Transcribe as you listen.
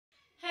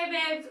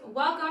Hey babes,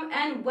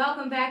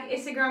 welcome back.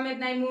 It's your girl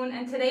Midnight Moon,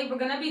 and today we're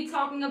gonna be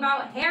talking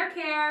about hair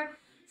care.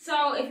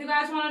 So if you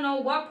guys want to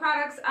know what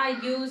products I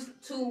use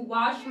to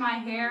wash my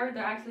hair,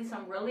 there are actually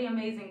some really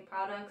amazing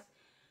products,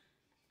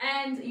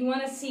 and you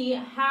want to see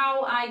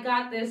how I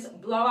got this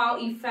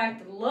blowout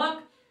effect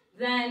look,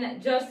 then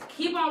just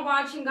keep on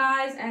watching,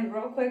 guys. And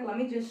real quick, let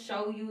me just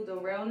show you the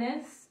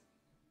realness.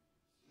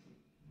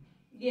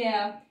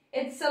 Yeah,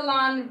 it's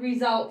Salon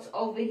results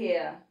over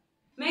here.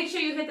 Make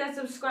sure you hit that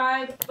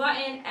subscribe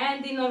button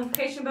and the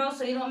notification bell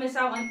so you don't miss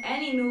out on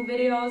any new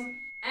videos.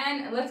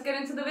 And let's get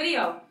into the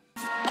video.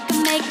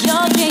 Make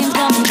your dreams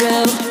come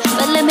true,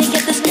 but let me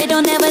get this straight,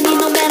 don't ever need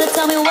no man to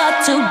tell me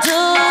what to do.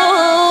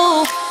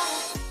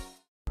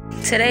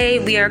 Today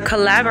we are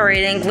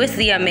collaborating with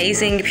the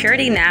amazing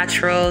Pureauty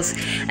Naturals,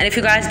 and if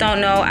you guys don't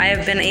know, I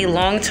have been a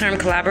long-term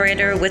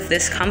collaborator with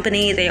this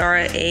company. They are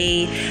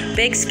a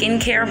big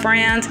skincare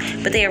brand,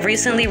 but they have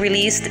recently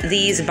released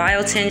these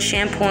Biotin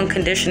shampoo and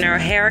conditioner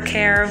hair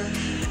care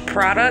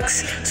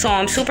products, so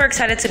I'm super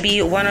excited to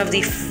be one of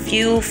the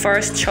few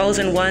first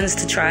chosen ones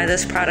to try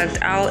this product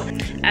out.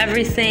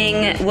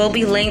 Everything will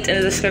be linked in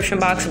the description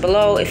box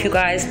below if you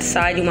guys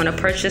decide you want to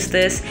purchase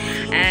this.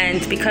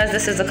 And because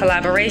this is a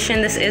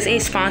collaboration, this is a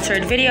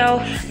sponsored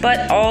video,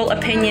 but all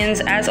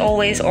opinions, as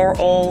always, are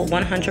all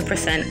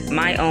 100%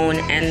 my own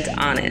and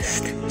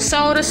honest.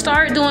 So to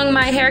start doing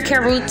my hair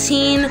care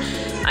routine,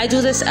 I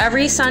do this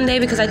every Sunday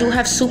because I do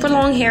have super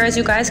long hair, as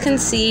you guys can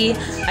see.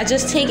 I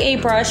just take a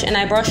brush and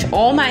I brush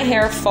all my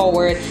hair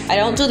forward. I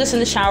don't do this in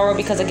the shower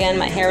because, again,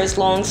 my hair is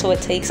long, so it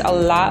takes a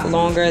lot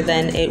longer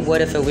than it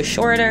would if it was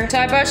shorter. So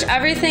I brush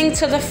everything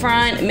to the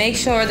front, make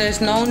sure there's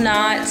no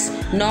knots,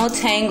 no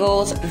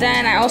tangles.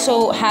 Then I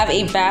also have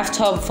a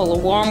bathtub full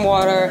of warm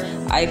water.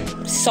 I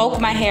soak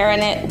my hair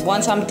in it.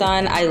 Once I'm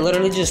done, I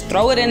literally just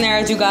throw it in there,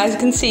 as you guys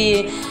can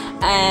see,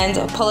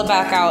 and pull it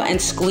back out and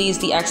squeeze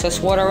the excess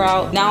water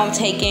out. Now I'm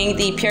taking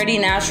the Pureauty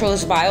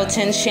Naturals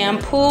Biotin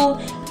shampoo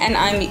and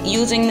I'm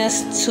using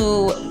this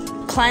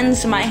to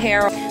cleanse my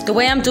hair. The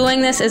way I'm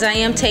doing this is I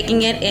am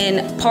taking it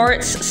in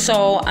parts.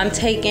 So I'm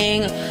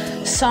taking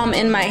some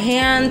in my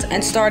hand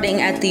and starting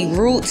at the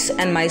roots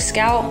and my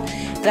scalp.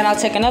 Then I'll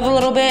take another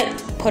little bit,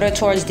 put it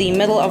towards the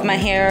middle of my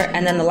hair,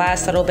 and then the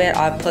last little bit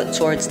I'll put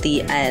towards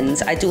the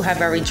ends. I do have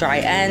very dry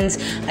ends.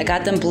 I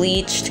got them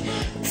bleached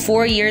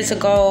 4 years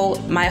ago.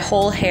 My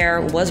whole hair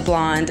was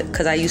blonde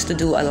because I used to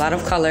do a lot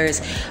of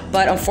colors,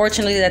 but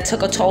unfortunately that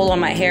took a toll on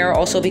my hair,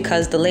 also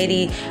because the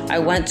lady I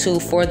went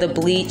to for the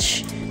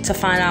bleach to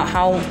find out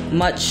how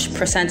much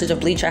percentage of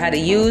bleach I had to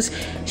use,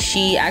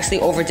 she actually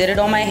overdid it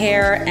on my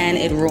hair and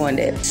it ruined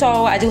it. So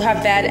I do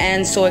have bad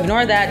ends, so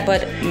ignore that,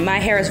 but my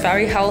hair is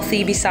very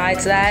healthy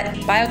besides that.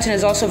 Biotin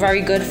is also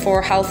very good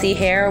for healthy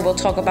hair. We'll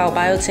talk about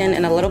biotin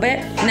in a little bit.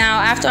 Now,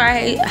 after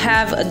I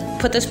have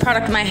put this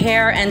product in my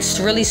hair and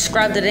really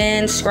scrubbed it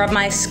in, scrub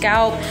my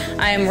scalp,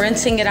 I am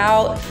rinsing it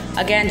out.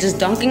 Again, just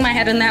dunking my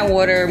head in that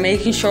water,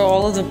 making sure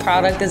all of the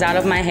product is out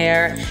of my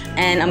hair.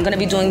 And I'm gonna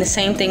be doing the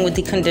same thing with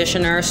the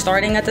conditioner,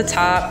 starting at the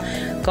top,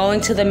 going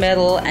to the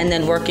middle, and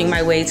then working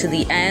my way to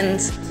the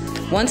ends.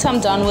 Once I'm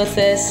done with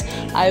this,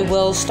 I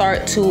will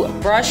start to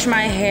brush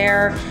my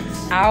hair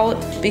out,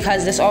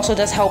 because this also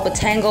does help with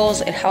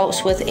tangles. It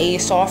helps with a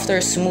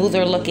softer,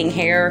 smoother looking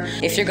hair.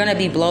 If you're gonna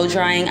be blow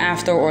drying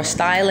after or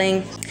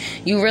styling,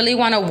 you really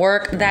wanna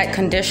work that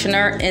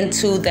conditioner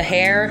into the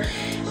hair,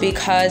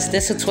 because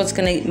this is what's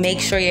gonna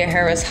make sure your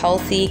hair is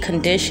healthy,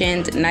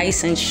 conditioned,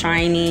 nice and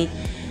shiny,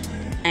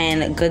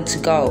 and good to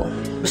go.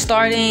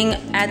 Starting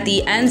at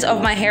the ends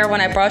of my hair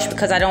when I brush,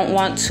 because I don't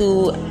want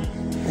to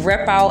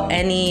rip out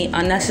any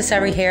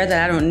unnecessary hair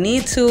that I don't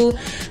need to.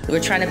 We're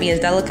trying to be as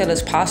delicate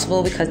as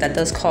possible because that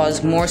does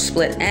cause more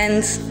split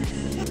ends.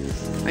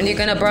 And you're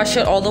gonna brush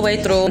it all the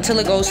way through until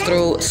it goes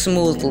through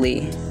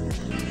smoothly.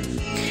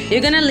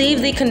 You're gonna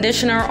leave the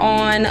conditioner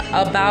on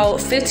about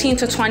 15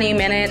 to 20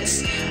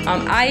 minutes.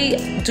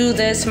 I do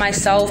this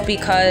myself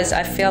because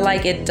I feel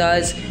like it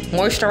does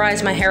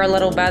moisturize my hair a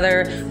little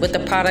better with the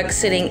product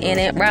sitting in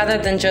it rather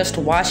than just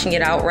washing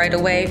it out right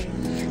away.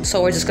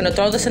 So we're just gonna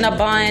throw this in a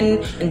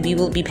bun and we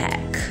will be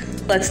back.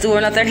 Let's do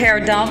another hair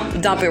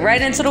dump. Dump it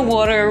right into the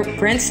water,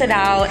 rinse it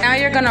out. Now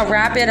you're gonna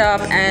wrap it up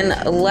and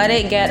let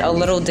it get a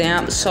little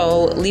damp.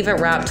 So leave it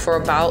wrapped for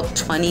about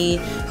 20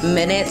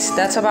 minutes.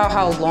 That's about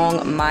how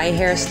long my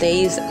hair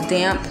stays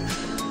damp.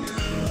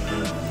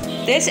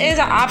 This is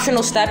an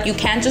optional step. You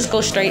can't just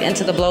go straight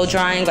into the blow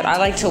drying, but I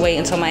like to wait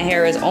until my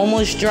hair is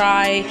almost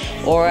dry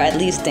or at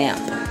least damp.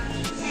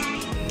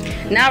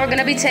 Now we're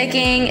gonna be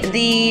taking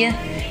the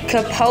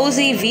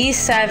Kipozi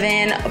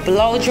V7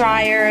 blow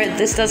dryer.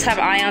 This does have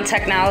ion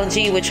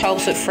technology, which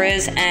helps with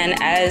frizz, and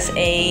as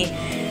a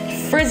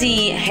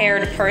frizzy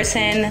haired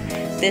person,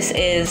 this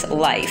is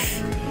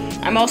life.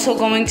 I'm also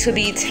going to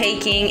be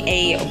taking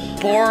a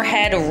boar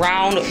head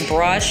round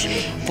brush.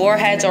 Boar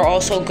heads are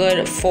also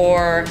good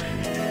for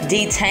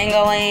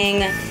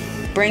detangling,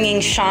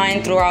 bringing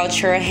shine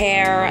throughout your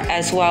hair,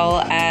 as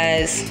well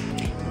as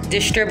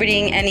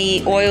distributing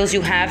any oils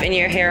you have in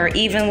your hair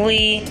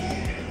evenly.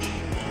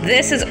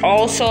 This is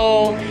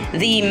also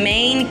the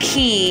main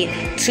key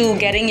to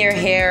getting your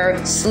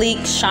hair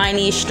sleek,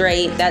 shiny,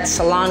 straight, that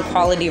salon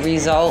quality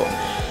result.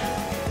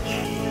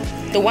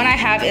 The one I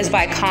have is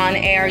by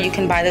Conair. You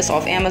can buy this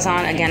off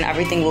Amazon. Again,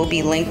 everything will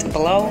be linked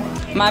below.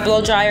 My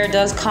blow dryer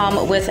does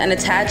come with an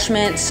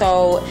attachment,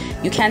 so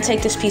you can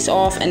take this piece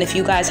off, and if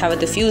you guys have a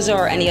diffuser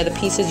or any other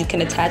pieces, you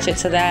can attach it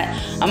to that.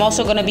 I'm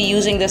also going to be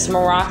using this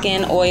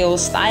Moroccan oil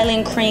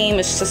styling cream.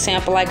 It's just a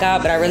sample I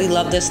got, but I really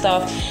love this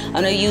stuff.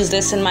 I'm going to use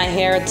this in my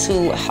hair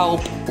to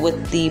help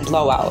with the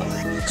blowout.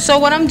 So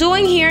what I'm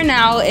doing here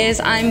now is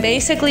I'm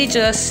basically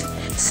just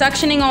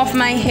sectioning off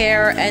my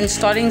hair and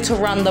starting to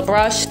run the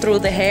brush through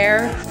the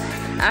hair.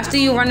 After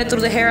you run it through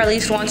the hair at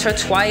least once or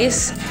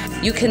twice,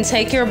 you can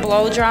take your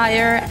blow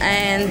dryer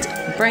and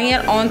bring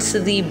it onto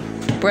the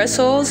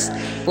bristles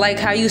like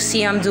how you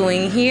see I'm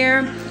doing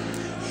here.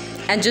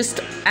 And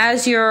just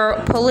as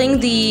you're pulling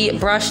the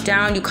brush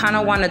down, you kind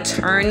of want to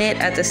turn it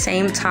at the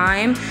same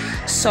time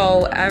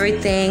so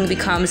everything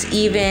becomes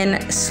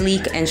even,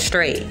 sleek, and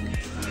straight.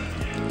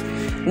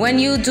 When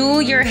you do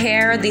your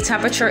hair, the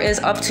temperature is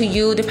up to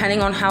you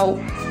depending on how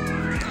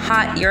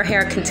hot your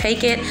hair can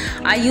take it.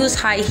 I use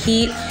high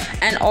heat,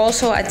 and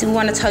also I do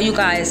want to tell you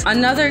guys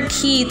another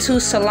key to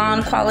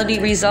salon quality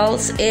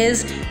results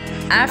is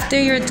after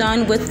you're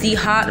done with the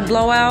hot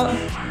blowout,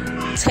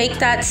 take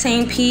that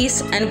same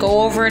piece and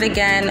go over it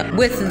again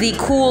with the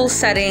cool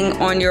setting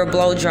on your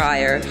blow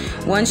dryer.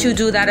 Once you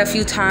do that a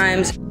few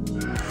times,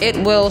 it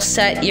will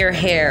set your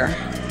hair.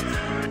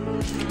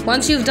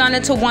 Once you've done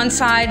it to one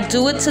side,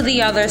 do it to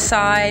the other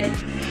side.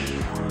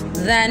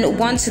 Then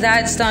once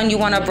that's done, you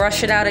want to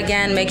brush it out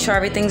again, make sure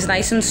everything's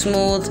nice and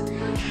smooth.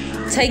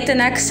 Take the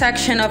next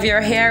section of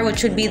your hair,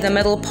 which would be the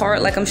middle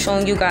part like I'm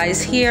showing you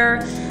guys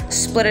here,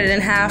 split it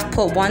in half,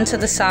 put one to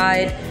the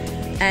side,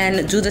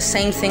 and do the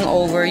same thing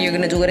over. You're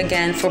going to do it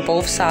again for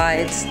both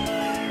sides.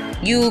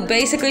 You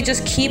basically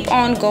just keep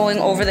on going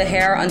over the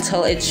hair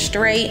until it's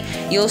straight.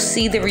 You'll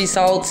see the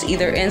results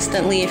either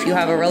instantly if you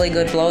have a really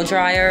good blow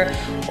dryer,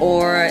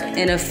 or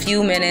in a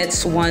few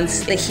minutes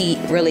once the heat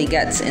really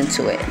gets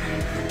into it.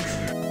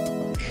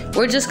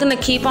 We're just gonna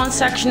keep on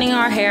sectioning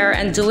our hair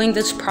and doing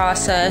this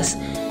process,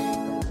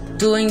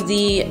 doing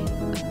the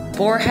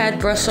boar head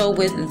bristle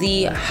with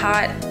the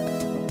hot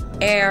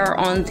air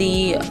on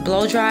the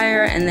blow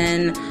dryer, and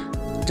then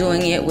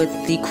doing it with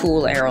the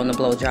cool air on the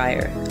blow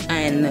dryer,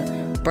 and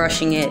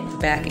brushing it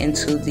back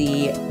into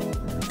the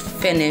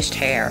finished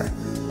hair.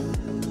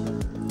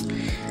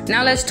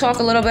 Now let's talk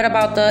a little bit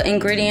about the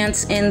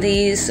ingredients in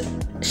these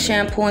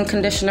shampoo and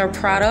conditioner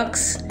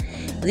products.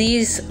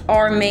 These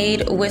are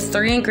made with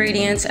 3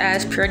 ingredients,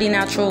 as Pureauty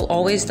Natural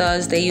always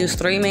does. They use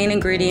 3 main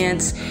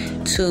ingredients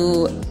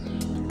to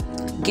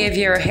give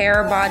your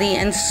hair, body,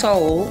 and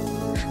soul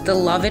the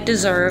love it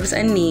deserves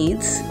and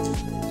needs.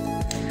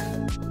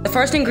 The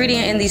first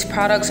ingredient in these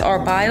products are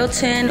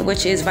Biotin,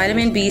 which is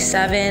vitamin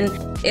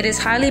B7. It is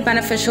highly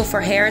beneficial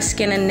for hair,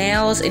 skin, and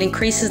nails. It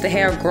increases the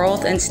hair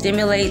growth and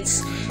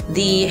stimulates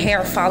the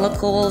hair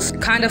follicles,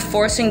 kind of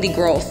forcing the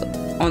growth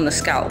on the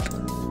scalp.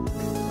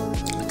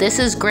 This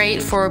is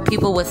great for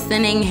people with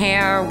thinning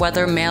hair,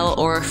 whether male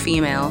or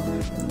female.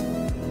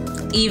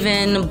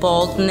 Even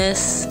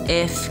baldness,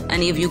 if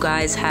any of you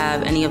guys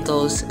have any of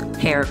those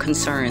hair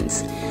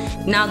concerns.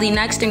 Now the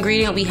next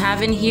ingredient we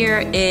have in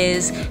here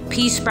is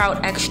pea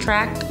sprout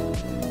extract,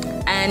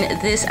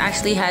 and this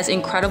actually has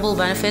incredible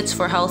benefits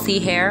for healthy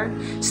hair.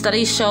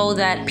 Studies show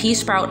that pea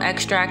sprout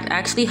extract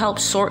actually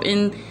helps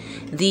shorten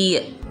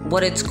the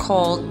what it's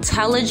called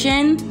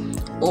telogen,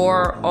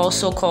 or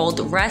also called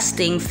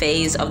resting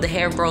phase of the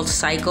hair growth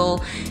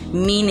cycle,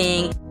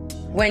 meaning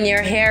when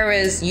your hair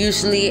is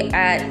usually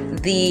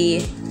at the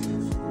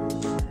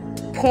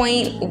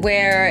point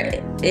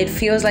where it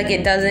feels like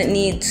it doesn't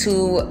need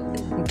to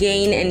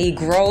gain any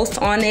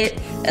growth on it,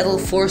 it'll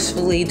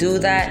forcefully do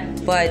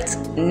that, but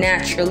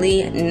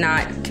naturally,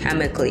 not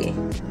chemically.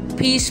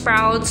 Pea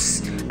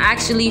sprouts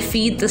actually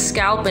feed the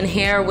scalp and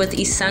hair with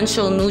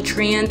essential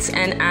nutrients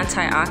and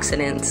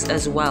antioxidants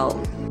as well.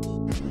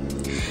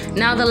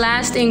 Now the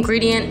last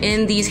ingredient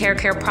in these hair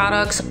care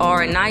products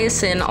are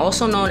niacin,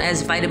 also known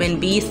as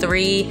vitamin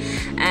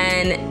B3,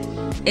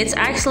 and it's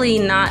actually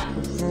not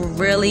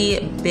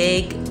really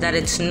big that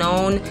it's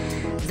known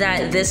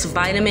that this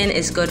vitamin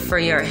is good for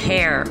your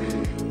hair.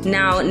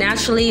 Now,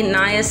 naturally,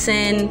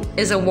 niacin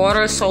is a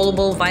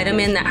water-soluble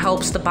vitamin that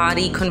helps the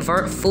body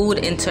convert food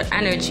into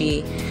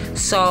energy.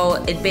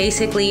 So it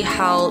basically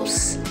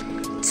helps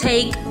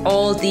take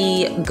all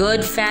the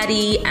good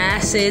fatty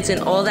acids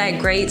and all that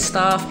great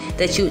stuff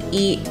that you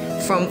eat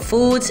from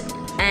foods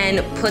and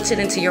puts it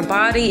into your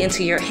body,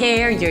 into your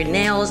hair, your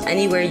nails,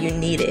 anywhere you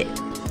need it.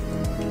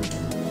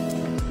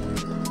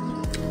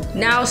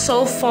 Now,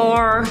 so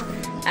far,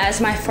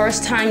 as my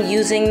first time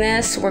using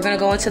this, we're gonna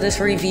go into this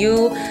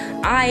review.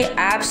 I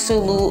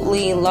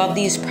absolutely love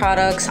these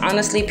products.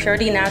 Honestly,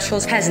 Pureauty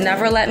Naturals has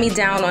never let me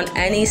down on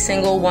any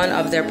single one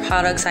of their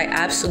products. I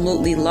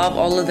absolutely love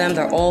all of them.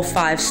 They're all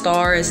 5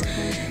 stars.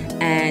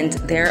 and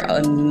they're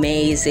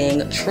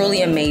amazing,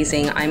 truly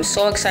amazing. I'm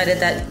so excited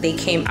that they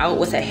came out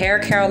with a hair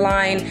care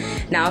line.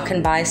 Now I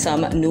can buy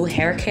some new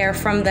hair care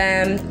from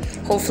them.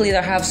 Hopefully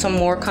they'll have some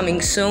more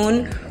coming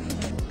soon.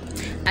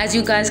 As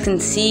you guys can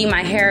see,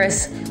 my hair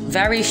is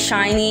very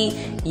shiny.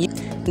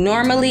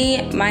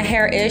 Normally my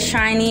hair is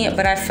shiny,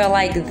 but I feel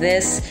like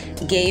this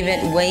gave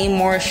it way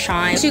more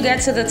shine. Once you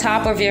get to the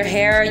top of your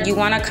hair, you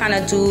want to kind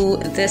of do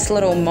this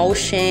little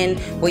motion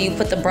where you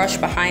put the brush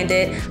behind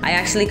it. I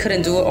actually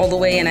couldn't do it all the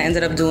way, and I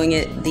ended up doing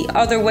it the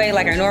other way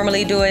like I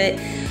normally do it,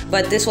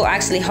 but this will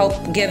actually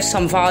help give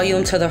some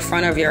volume to the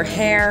front of your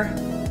hair.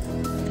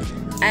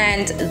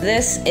 And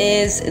this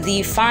is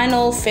the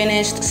final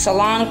finished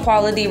salon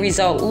quality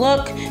result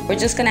look. We're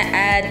just gonna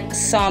add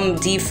some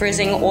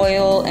defrizzing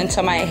oil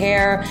into my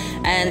hair,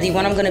 and the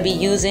one I'm gonna be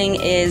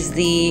using is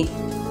the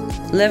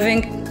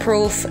Living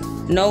Proof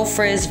No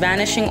Frizz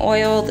Vanishing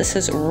Oil. This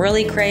is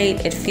really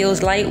great. It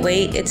feels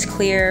lightweight, it's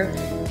clear,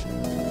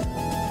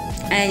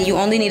 and you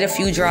only need a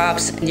few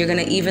drops, and you're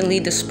gonna evenly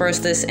disperse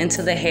this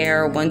into the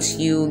hair once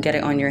you get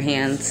it on your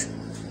hands.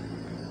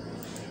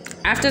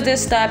 After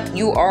this step,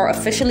 you are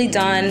officially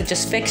done.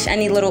 Just fix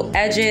any little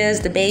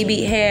edges, the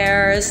baby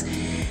hairs,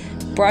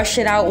 brush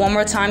it out one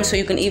more time so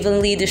you can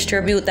evenly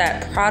distribute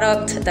that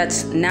product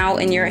that's now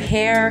in your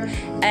hair,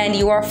 and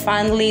you are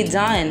finally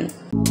done.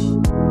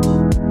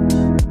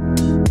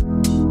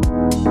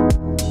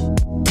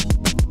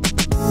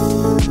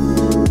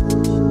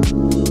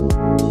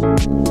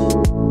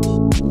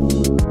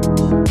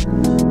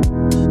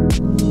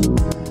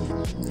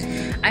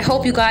 I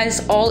hope you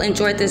guys all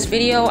enjoyed this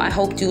video. I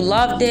hope you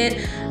loved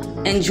it,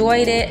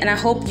 enjoyed it, and I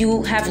hope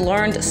you have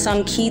learned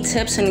some key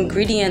tips and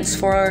ingredients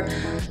for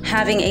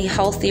having a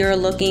healthier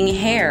looking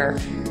hair.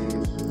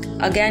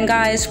 Again,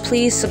 guys,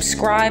 please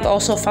subscribe.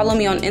 Also follow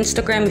me on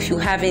Instagram if you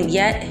haven't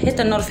yet. Hit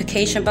the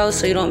notification bell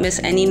so you don't miss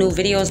any new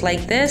videos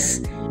like this.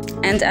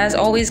 And as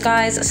always,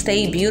 guys,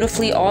 stay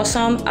beautifully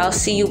awesome. I'll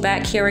see you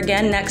back here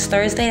again next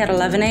Thursday at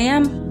 11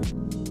 a.m.